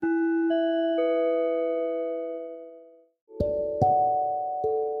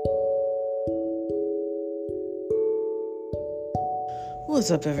What's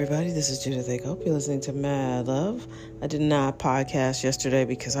up, everybody? This is Judith. I hope you're listening to Mad Love. I did not podcast yesterday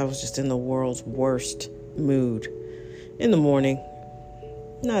because I was just in the world's worst mood in the morning.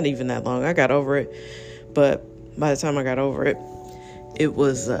 Not even that long. I got over it. But by the time I got over it, it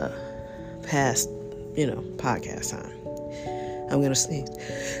was past, podcast time. I'm going to sneeze.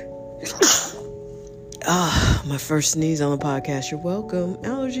 My first sneeze on the podcast. You're welcome.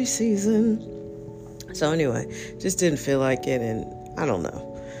 Allergy season. So anyway, just didn't feel like it, and I don't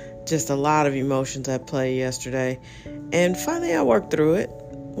know. Just a lot of emotions at play yesterday. And finally I worked through it.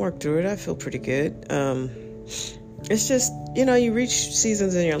 I feel pretty good. It's just, you reach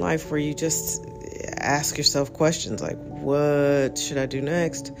seasons in your life where you just ask yourself questions like, what should I do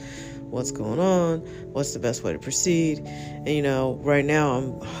next? What's going on? What's the best way to proceed? And, right now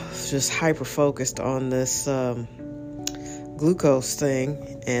I'm just hyper focused on this glucose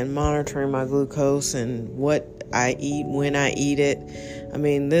thing and monitoring my glucose and what I eat, when I eat it. I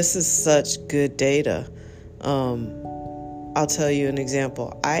mean, this is such good data. I'll tell you an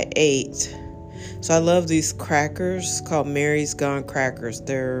example. I love these crackers called Mary's Gone crackers.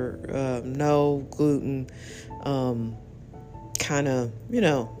 They're no gluten, kind of,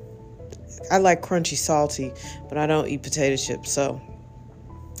 I like crunchy, salty, but I don't eat potato chips. So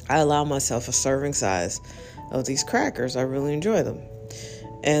I allow myself a serving size of these crackers. I really enjoy them.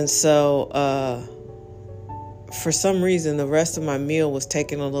 And so, for some reason, the rest of my meal was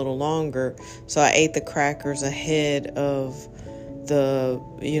taking a little longer. So I ate the crackers ahead of the,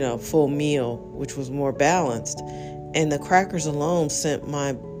 full meal, which was more balanced. And the crackers alone sent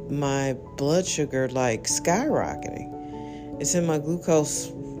my blood sugar like skyrocketing. It sent my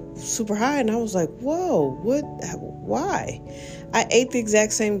glucose super high. And I was like, whoa, why? I ate the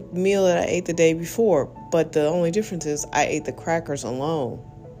exact same meal that I ate the day before, but the only difference is I ate the crackers alone.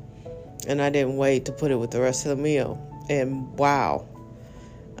 And I didn't wait to put it with the rest of the meal. And wow.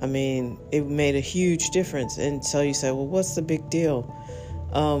 I mean, it made a huge difference. And so you say, well, what's the big deal?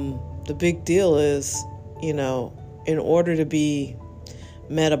 The big deal is, in order to be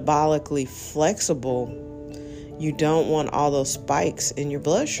metabolically flexible, you don't want all those spikes in your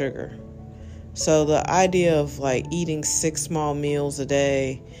blood sugar. So the idea of like eating 6 small meals a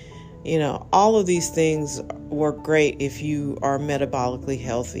day, all of these things work great if you are metabolically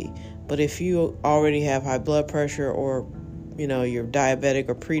healthy. But if you already have high blood pressure or, you're diabetic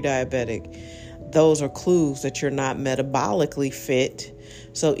or pre-diabetic, those are clues that you're not metabolically fit.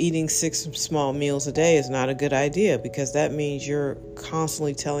 So eating 6 small meals a day is not a good idea because that means you're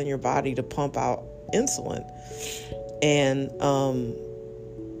constantly telling your body to pump out insulin. And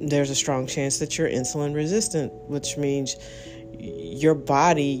there's a strong chance that you're insulin resistant, which means your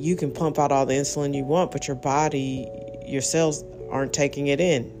body, you can pump out all the insulin you want, but your cells aren't taking it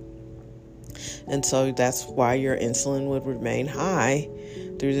in. And so that's why your insulin would remain high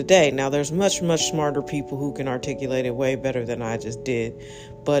through the day. Now, there's much, much smarter people who can articulate it way better than I just did,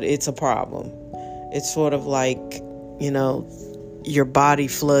 but it's a problem. It's sort of like, your body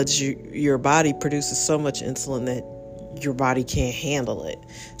your body produces so much insulin that your body can't handle it.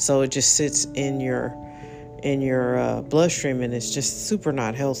 So it just sits in your bloodstream, and it's just super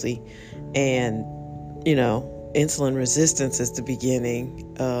not healthy. And, insulin resistance is the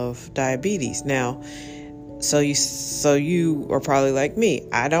beginning of diabetes. Now, so you are probably like me.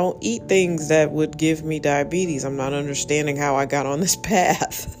 I don't eat things that would give me diabetes. I'm not understanding how I got on this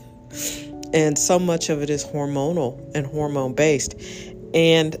path. And so much of it is hormonal and hormone based,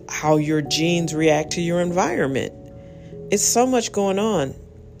 and how your genes react to your environment. It's so much going on.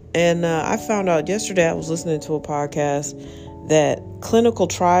 And I found out yesterday, I was listening to a podcast that clinical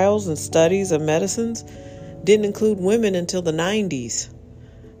trials and studies of medicines didn't include women until the 90s.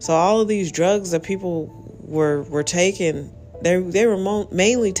 So all of these drugs that people were taking, they were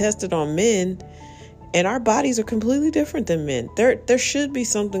mainly tested on men, and our bodies are completely different than men. There should be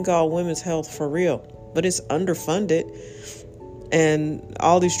something called women's health for real, but it's underfunded. And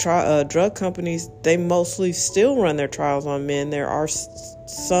all these drug companies, they mostly still run their trials on men. There are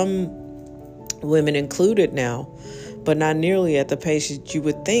some women included now, but not nearly at the pace that you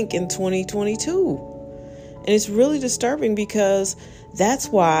would think in 2022. And it's really disturbing because that's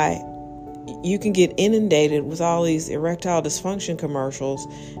why you can get inundated with all these erectile dysfunction commercials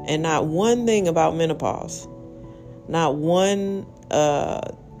and not one thing about menopause, not one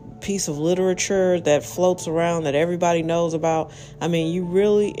piece of literature that floats around that everybody knows about. I mean, you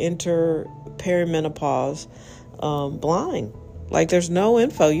really enter perimenopause blind. Like, there's no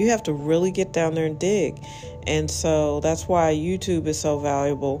info. You have to really get down there and dig. And so that's why YouTube is so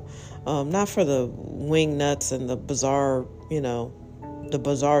valuable. Not for the wing nuts and the bizarre, the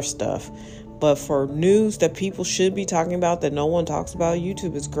bizarre stuff, But for news that people should be talking about that no one talks about,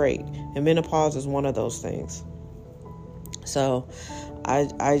 YouTube is great. And menopause is one of those things. So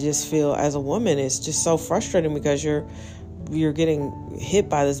I just feel as a woman, it's just so frustrating because you're getting hit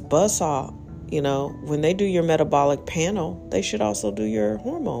by this buzzsaw. When they do your metabolic panel, they should also do your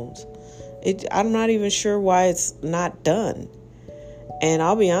hormones. I'm not even sure why it's not done. And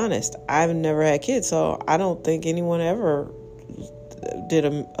I'll be honest, I've never had kids, so I don't think anyone ever did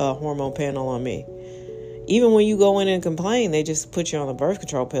a hormone panel on me. Even when you go in and complain, they just put you on the birth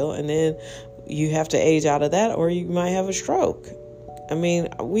control pill, and then you have to age out of that, or you might have a stroke. I mean,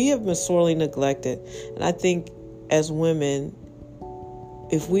 we have been sorely neglected. And I think as women,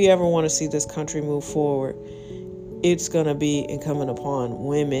 if we ever want to see this country move forward, it's going to be incumbent upon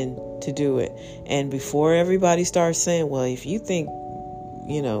women to do it. And before everybody starts saying, well, if you think,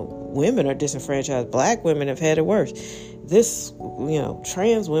 women are disenfranchised, black women have had it worse,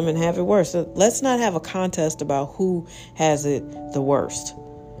 trans women have it worse. So let's not have a contest about who has it the worst.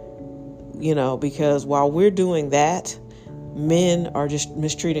 Because while we're doing that, men are just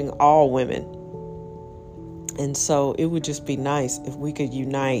mistreating all women. And so it would just be nice if we could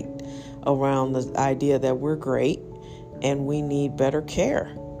unite around the idea that we're great and we need better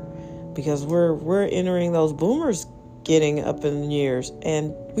care, because we're entering those boomers getting up in years,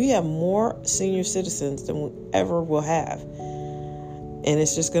 and we have more senior citizens than we ever will have. And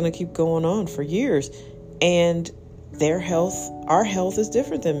it's just going to keep going on for years. And our health is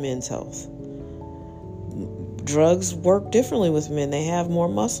different than men's health. Drugs work differently with men. They have more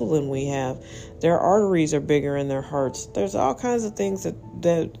muscle than we have. Their arteries are bigger in their hearts. There's all kinds of things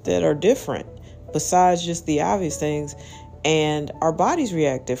that are different besides just the obvious things. And our bodies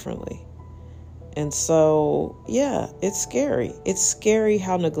react differently. And so, yeah, it's scary. It's scary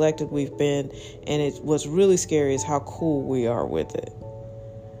how neglected we've been. And what's really scary is how cool we are with it.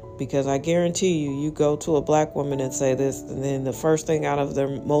 Because I guarantee you go to a black woman and say this, and then the first thing out of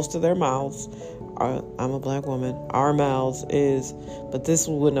most of their mouths, I'm a black woman, our mouths is, but this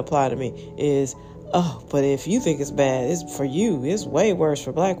wouldn't apply to me, is, oh, but if you think it's bad, it's for you. It's way worse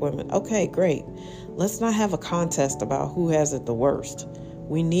for black women. Okay, great. Let's not have a contest about who has it the worst.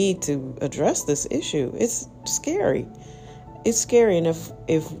 We need to address this issue. It's scary. It's scary. And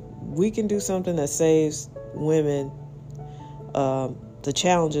if we can do something that saves women, the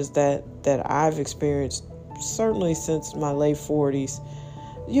challenges that I've experienced, certainly since my late 40s,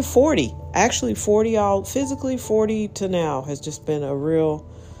 you're 40, actually 40, all physically 40 to now has just been a real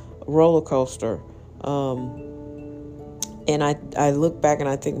roller coaster. And I look back and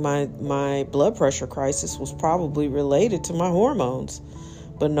I think my blood pressure crisis was probably related to my hormones,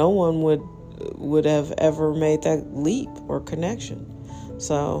 but no one would have ever made that leap or connection.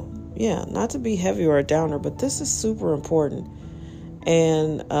 So yeah, not to be heavy or a downer, but this is super important.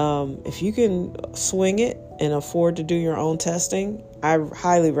 And if you can swing it and afford to do your own testing, I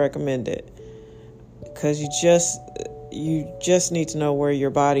highly recommend it, because you just need to know where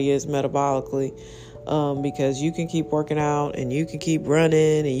your body is metabolically, because you can keep working out and you can keep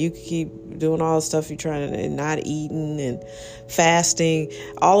running and you can keep doing all the stuff you're trying to, and not eating and fasting.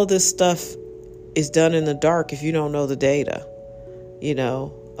 All of this stuff is done in the dark if you don't know the data,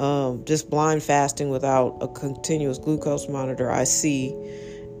 just blind fasting without a continuous glucose monitor, I see,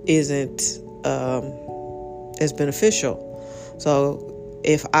 isn't as beneficial. So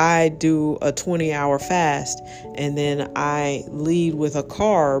if I do a 20-hour fast and then I lead with a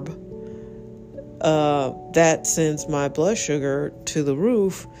carb, that sends my blood sugar to the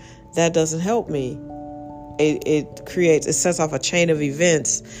roof. That doesn't help me. It sets off a chain of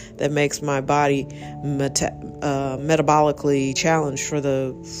events that makes my body metabolically challenged for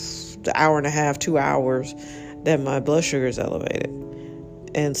the hour and a half, 2 hours that my blood sugar is elevated.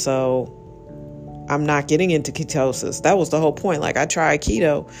 And so I'm not getting into ketosis. That was the whole point. Like, I tried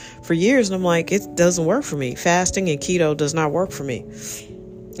keto for years and I'm like, it doesn't work for me. Fasting and keto does not work for me.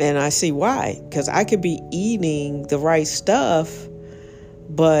 And I see why. Because I could be eating the right stuff,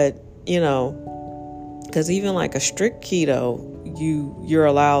 but, because even like a strict keto, you're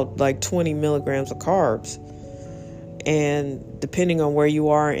allowed like 20 milligrams of carbs. And depending on where you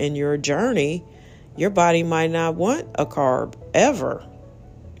are in your journey, your body might not want a carb ever,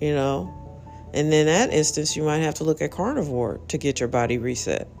 And in that instance, you might have to look at carnivore to get your body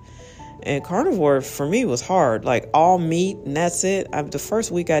reset. And carnivore for me was hard, like all meat and that's it. The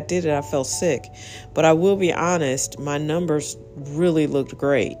first week I did it, I felt sick. But I will be honest, my numbers really looked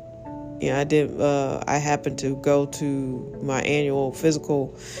great. I happened to go to my annual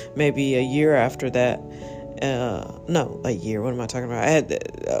physical maybe a year after that. No, a year. What am I talking about? I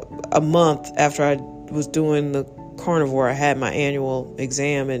had a month after I was doing the carnivore. I had my annual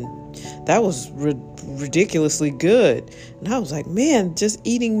exam, and That was ridiculously good. And I was like, man, just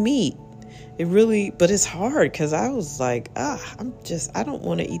eating meat. It really, but it's hard because I was like, I don't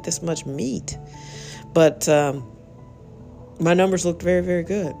want to eat this much meat. But my numbers looked very, very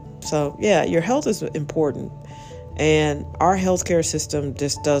good. So yeah, your health is important. And our healthcare system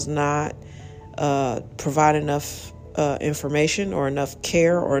just does not provide enough information or enough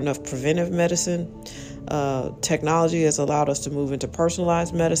care or enough preventive medicine. Technology has allowed us to move into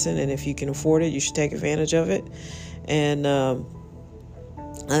personalized medicine, and if you can afford it, you should take advantage of it. And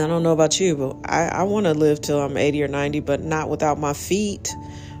I don't know about you, but I want to live till I'm 80 or 90, but not without my feet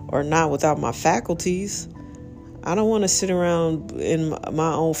or not without my faculties. I don't want to sit around in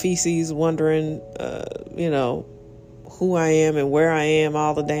my own feces wondering, who I am and where I am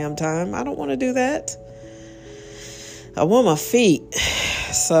all the damn time. I don't want to do that. I want my feet.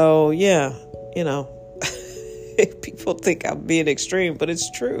 So, yeah, people think I'm being extreme, but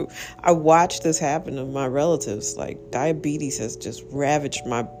it's true. I watched this happen to my relatives. Like, diabetes has just ravaged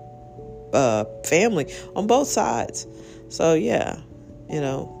my family on both sides. So, yeah,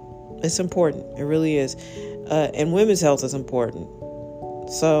 it's important. It really is. And women's health is important.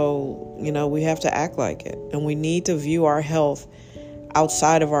 So, we have to act like it. And we need to view our health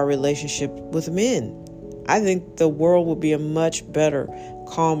outside of our relationship with men. I think the world will be a much better,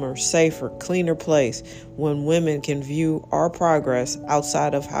 calmer, safer, cleaner place when women can view our progress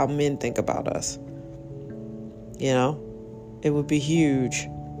outside of how men think about us. It would be huge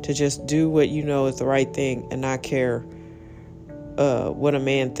to just do what you know is the right thing and not care what a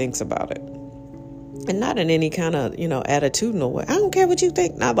man thinks about it. And not in any kind of, attitudinal way. I don't care what you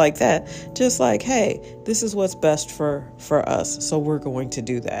think. Not like that. Just like, hey, this is what's best for us. So we're going to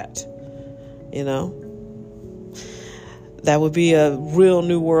do that. That would be a real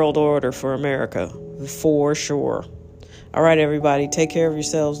new world order for America. For sure. All right, everybody. Take care of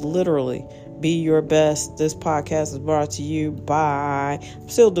yourselves. Literally. Be your best. This podcast is brought to you by... I'm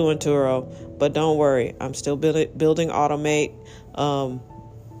still doing Turo. But don't worry. I'm still building Automate.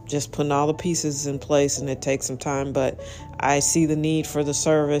 Just putting all the pieces in place, and it takes some time, but I see the need for the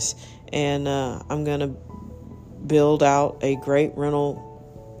service, and I'm going to build out a great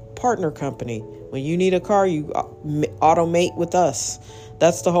rental partner company. When you need a car, you automate with us.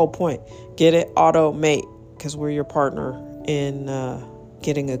 That's the whole point. Get it, automate, because we're your partner in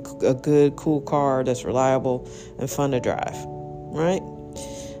getting a good, cool car that's reliable and fun to drive, right?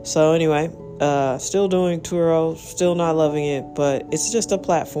 So anyway, still doing Turo, still not loving it, but it's just a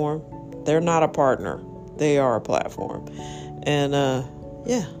platform. They're not a partner. They are a platform. And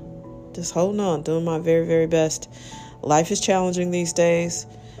just holding on, doing my very, very best. Life is challenging these days.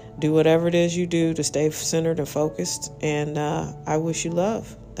 Do whatever it is you do to stay centered and focused. And I wish you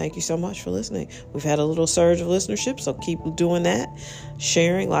love. Thank you so much for listening. We've had a little surge of listenership, so keep doing that.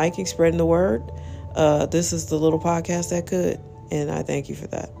 Sharing, liking, spreading the word. This is the little podcast that could. And I thank you for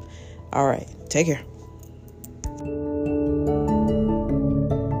that. All right. Take care.